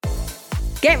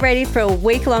Get ready for a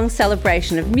week-long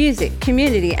celebration of music,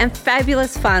 community and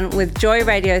fabulous fun with Joy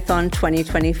Radiothon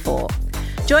 2024.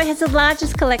 Joy has the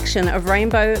largest collection of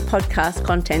rainbow podcast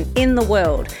content in the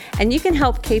world, and you can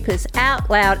help keep us out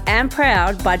loud and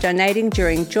proud by donating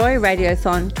during Joy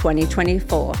Radiothon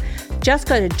 2024. Just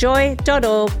go to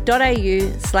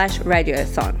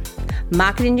joy.org.au/radiothon.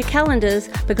 Mark it in your calendars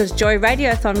because Joy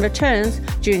Radiothon returns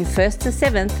June 1st to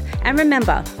 7th, and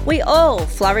remember, we all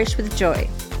flourish with joy.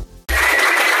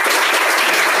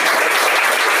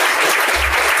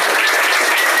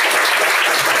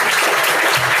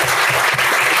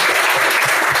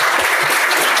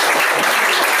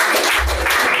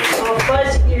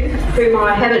 Whom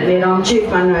I haven't met, I'm Duke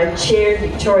Munro, Chair of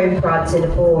Victorian Pride Centre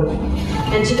Board.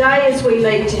 And today, as we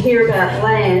meet to hear about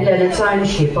land and its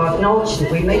ownership, I acknowledge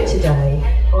that we meet today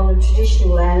on the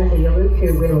traditional land of the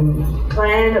Yalukoo Willam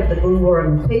clan of the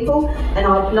Bunwurrung people, and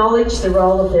I acknowledge the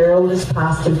role of their elders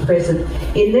past and present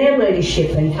in their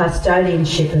leadership and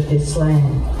custodianship of this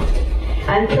land.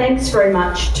 And thanks very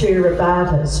much to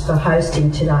Roberta's for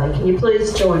hosting today. Can you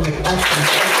please join with us?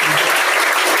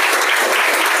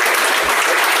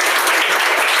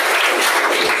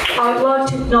 I would like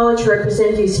to acknowledge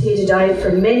representatives here today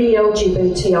from many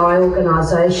LGBTI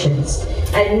organisations,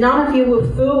 and none of you were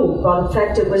fooled by the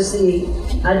fact it was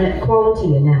an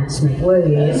equality announcement, were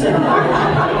you?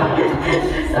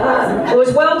 It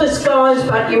was well disguised,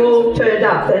 but you all turned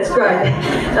up. That's great.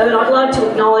 But I'd like to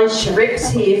acknowledge reps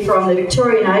here from the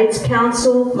Victorian AIDS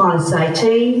Council, Minus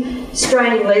 18,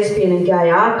 Australian Lesbian and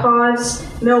Gay Archives,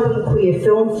 Melbourne Queer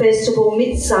Film Festival,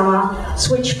 Midsummer,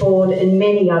 Switchboard and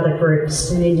many other groups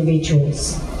and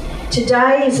individuals.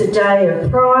 Today is a day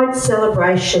of pride,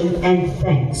 celebration and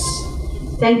thanks.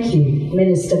 Thank you,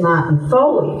 Minister Martin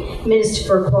Foley, Minister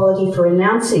for Equality, for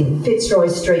announcing Fitzroy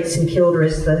Street, St Kilda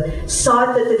as the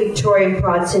site that the Victorian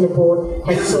Pride Centre Board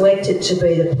has selected to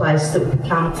be the place that will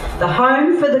become the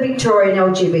home for the Victorian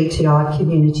LGBTI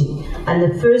community and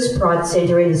the first Pride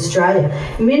Centre in Australia.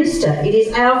 Minister, it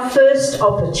is our first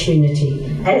opportunity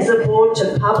as a board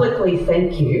to publicly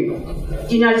thank you.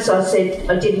 Do you notice I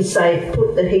didn't say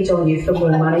put the heat on you for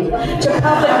more money, to publicly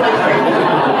thank you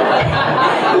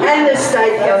and the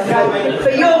state government for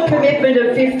your commitment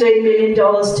of $15 million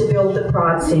to build the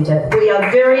Pride Centre. We are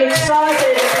very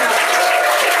excited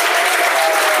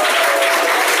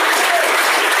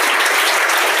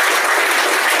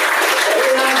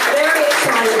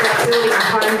about building a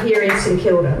home here in St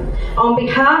Kilda. On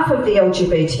behalf of the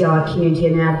LGBTI community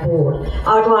and our board,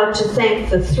 I'd like to thank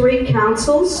the three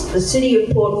councils, the City of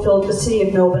Port Phillip, the City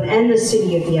of Melbourne and the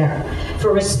City of Yarra,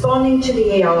 for responding to the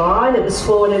EOI that was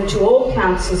forwarded to all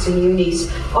councils and unis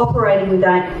operating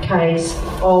within 8 k's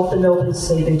of the Melbourne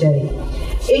CBD.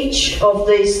 Each of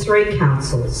these three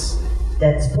councils,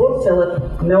 that's Port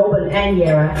Phillip, Melbourne and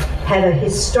Yarra, have a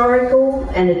historical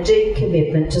and a deep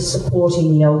commitment to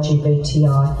supporting the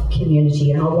LGBTI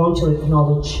community, and I want to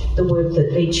acknowledge the work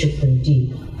that each of them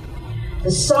did.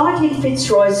 The site in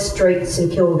Fitzroy Street,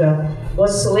 St Kilda,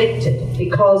 was selected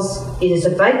because it is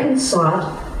a vacant site.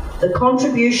 The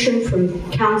contribution from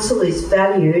council is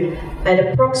valued at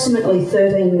approximately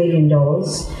 $13 million,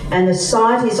 and the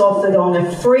site is offered on a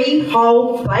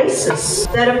freehold basis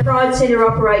that a Pride Centre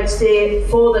operates there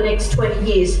for the next 20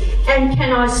 years. And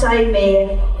can I say,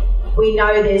 Mayor, we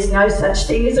know there's no such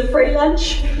thing as a free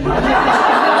lunch.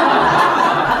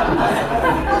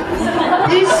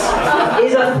 This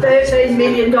is a $13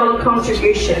 million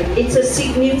contribution. It's a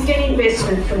significant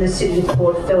investment from the City of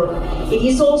Port Phillip. It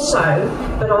is also,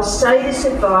 but I'll say this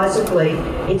advisedly,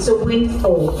 it's a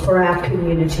windfall for our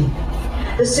community.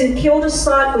 The St Kilda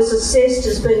site was assessed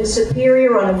as being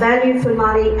superior on a value for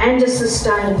money and a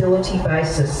sustainability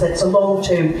basis. That's a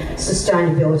long-term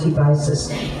sustainability basis.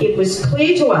 It was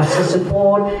clear to us as a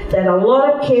board that a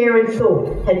lot of care and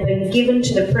thought had been given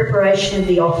to the preparation of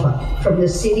the offer from the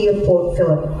City of Port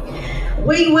Phillip.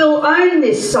 We will own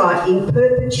this site in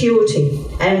perpetuity,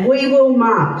 and we will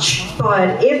march by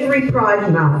it every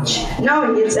Pride March,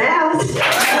 knowing it's ours.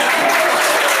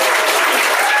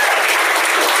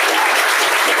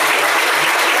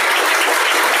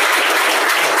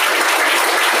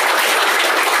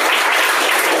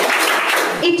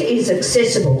 It is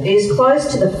accessible. It is close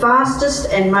to the fastest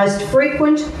and most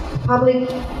frequent public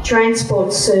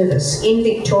transport service in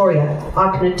Victoria.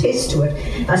 I can attest to it.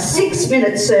 A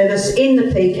 6-minute service in the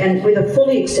peak and with a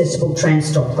fully accessible tram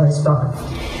stop close by.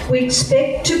 We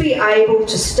expect to be able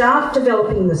to start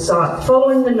developing the site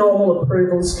following the normal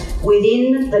approvals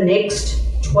within the next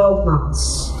 12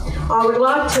 months. I would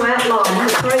like to outline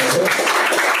the process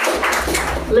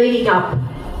leading up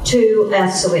to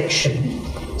our selection.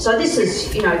 So this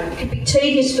is, it could be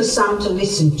tedious for some to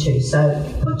listen to, so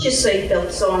put your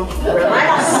seatbelts on,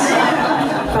 relax,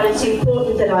 but it's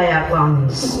important that I outline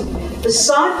this. The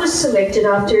site was selected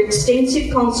after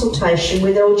extensive consultation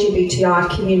with LGBTI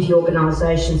community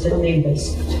organisations and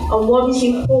members on what is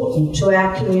important to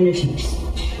our communities.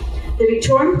 The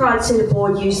Victorian Pride Centre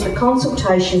Board used the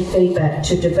consultation feedback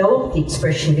to develop the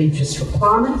expression of interest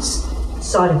requirements,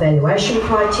 site evaluation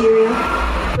criteria.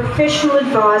 Professional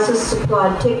advisors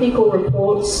supplied technical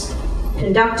reports,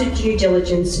 conducted due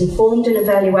diligence and formed an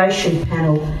evaluation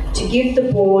panel to give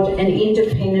the board an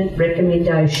independent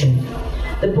recommendation.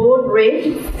 The board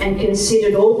read and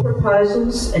considered all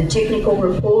proposals and technical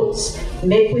reports,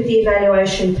 met with the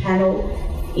evaluation panel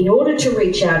in order to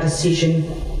reach our decision,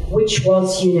 which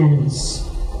was unanimous.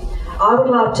 I would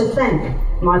like to thank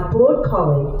my board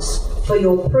colleagues for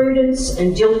your prudence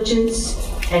and diligence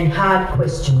and hard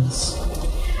questions.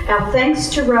 Our thanks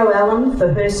to Ro Allen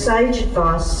for her sage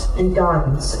advice and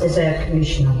guidance as our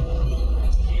Commissioner.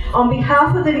 On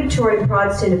behalf of the Victorian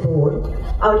Pride Centre Board,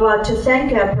 I would like to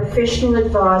thank our professional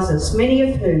advisors, many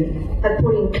of whom have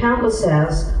put in countless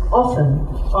hours, often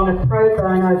on a pro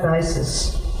bono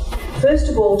basis. First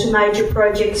of all, to Major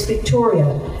Projects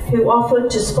Victoria, who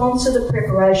offered to sponsor the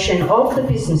preparation of the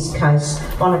business case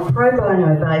on a pro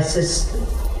bono basis,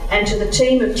 and to the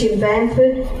team of Tim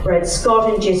Bamford, Brad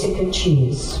Scott and Jessica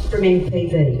Cheers from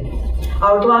MPV.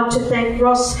 I would like to thank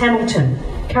Ross Hamilton,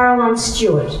 Caroline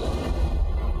Stewart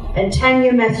and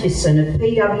Tanya Mathewson of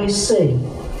PwC,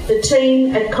 the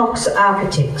team at Cox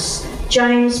Architects,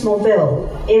 James Morvell,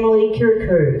 Emily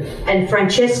Kirikou and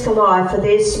Francesca Lai for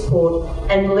their support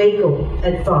and legal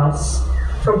advice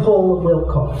from Hall &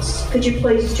 Wilcox. Could you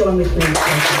please join with me?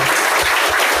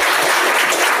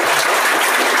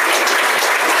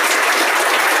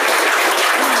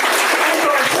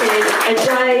 A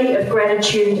day of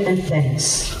gratitude and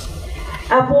thanks.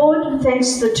 Our board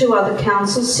thanks the two other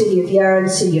councils, City of Yarra and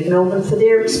City of Melbourne, for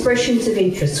their expressions of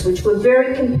interest, which were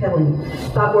very compelling,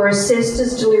 but were assessed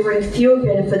as delivering fewer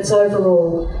benefits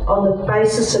overall on the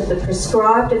basis of the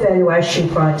prescribed evaluation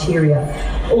criteria.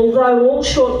 Although all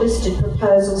shortlisted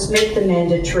proposals met the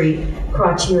mandatory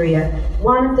criteria,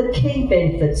 one of the key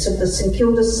benefits of the St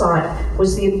Kilda site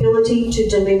was the ability to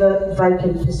deliver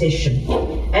vacant possession.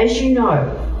 As you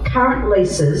know, current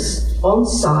leases on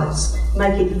sites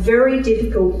make it very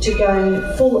difficult to gain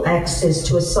full access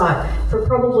to a site for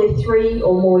probably 3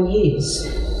 or more years,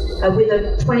 with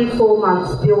a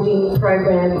 24-month building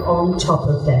program on top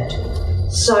of that.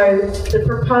 So the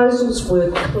proposals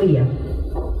were clear.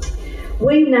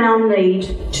 We now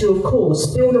need to, of course,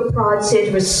 build a Pride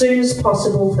Centre as soon as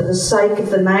possible for the sake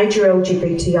of the major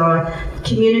LGBTI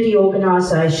community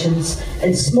organisations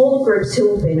and smaller groups who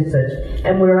will benefit,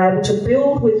 and we're able to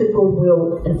build with the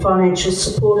goodwill and financial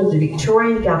support of the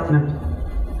Victorian Government.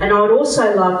 And I would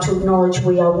also like to acknowledge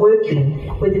we are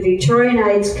working with the Victorian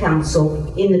AIDS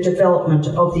Council in the development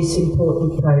of this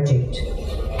important project.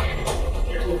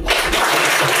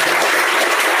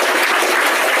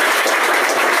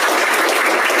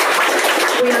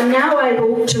 We are now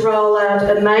able to roll out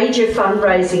a major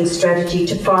fundraising strategy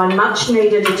to find much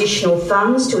needed additional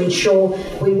funds to ensure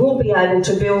we will be able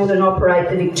to build and operate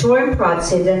the Victorian Pride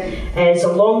Centre as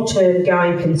a long-term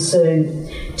going concern.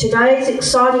 Today's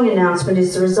exciting announcement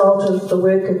is the result of the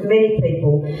work of many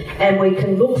people, and we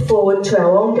can look forward to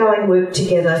our ongoing work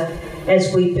together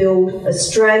as we build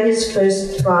Australia's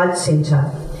first Pride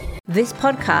Centre. This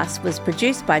podcast was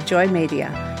produced by Joy Media.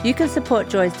 You can support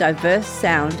Joy's diverse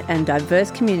sound and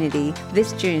diverse community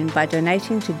this June by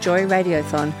donating to Joy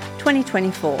Radiothon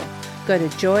 2024. Go to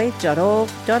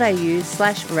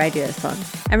joy.org.au/radiothon.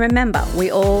 And remember,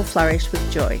 we all flourish with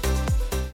joy.